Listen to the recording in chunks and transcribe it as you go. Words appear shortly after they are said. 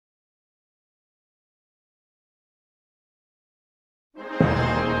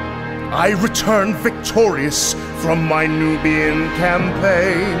I return victorious from my Nubian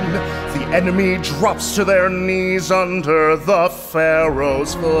campaign. The enemy drops to their knees under the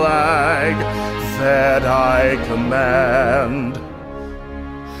Pharaoh's flag that I command.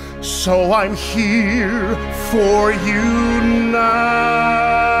 So I'm here for you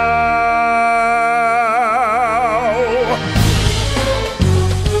now.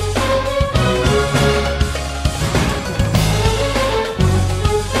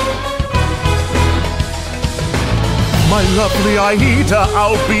 My lovely Aida,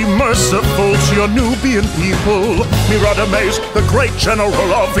 I'll be merciful to your Nubian people. Miradames, the great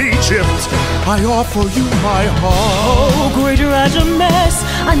general of Egypt, I offer you my heart. Oh, great Radames,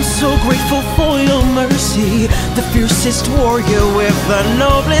 I'm so grateful for your mercy, the fiercest warrior with the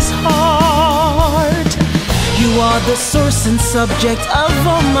noblest heart. You are the source and subject of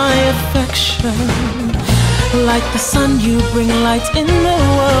all my affection. Like the sun, you bring light in the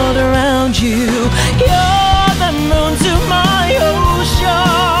world around you. You're the moon to my ocean.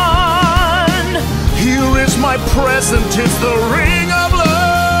 Here is my present, it's the ring of love.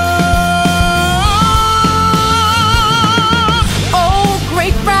 Oh,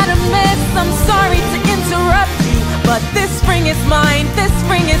 great Radames, I'm sorry to interrupt you, but this ring is mine, this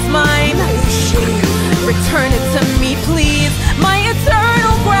ring is mine. Return it to me, please. My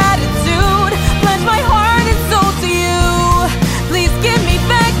eternal gratitude. Pledge my heart and soul to you. Please give me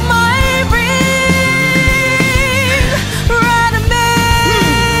back my ring. Radames,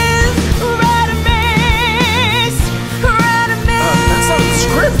 Radames, Radames. That's not the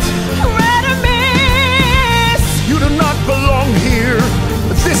script. Radames. You do not belong here.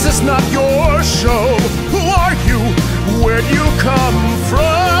 This is not your show. Who are you? Where do you come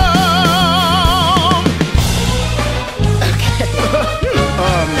from?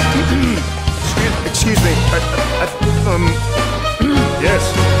 Excuse me. Yes.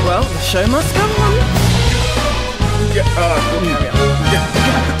 Well, the show must go on. Yeah,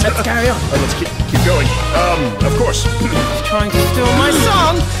 Let's carry on. Let's keep going. Of course. He's trying to steal my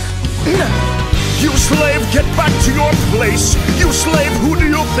song. You slave, get back to your place. You slave, who do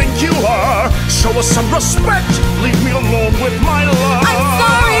you think you are? Show us some respect. Leave me alone with my love. I'm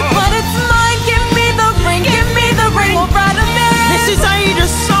sorry, but it's mine. Give me the ring. Give me the ring. Oh, Radames. This is Aida's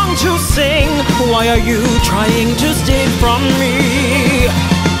song to sing. Why are you trying to steal from me?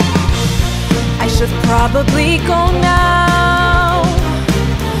 I should probably go now.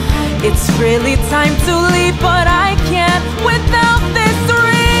 It's really time to leave, but I can't without this.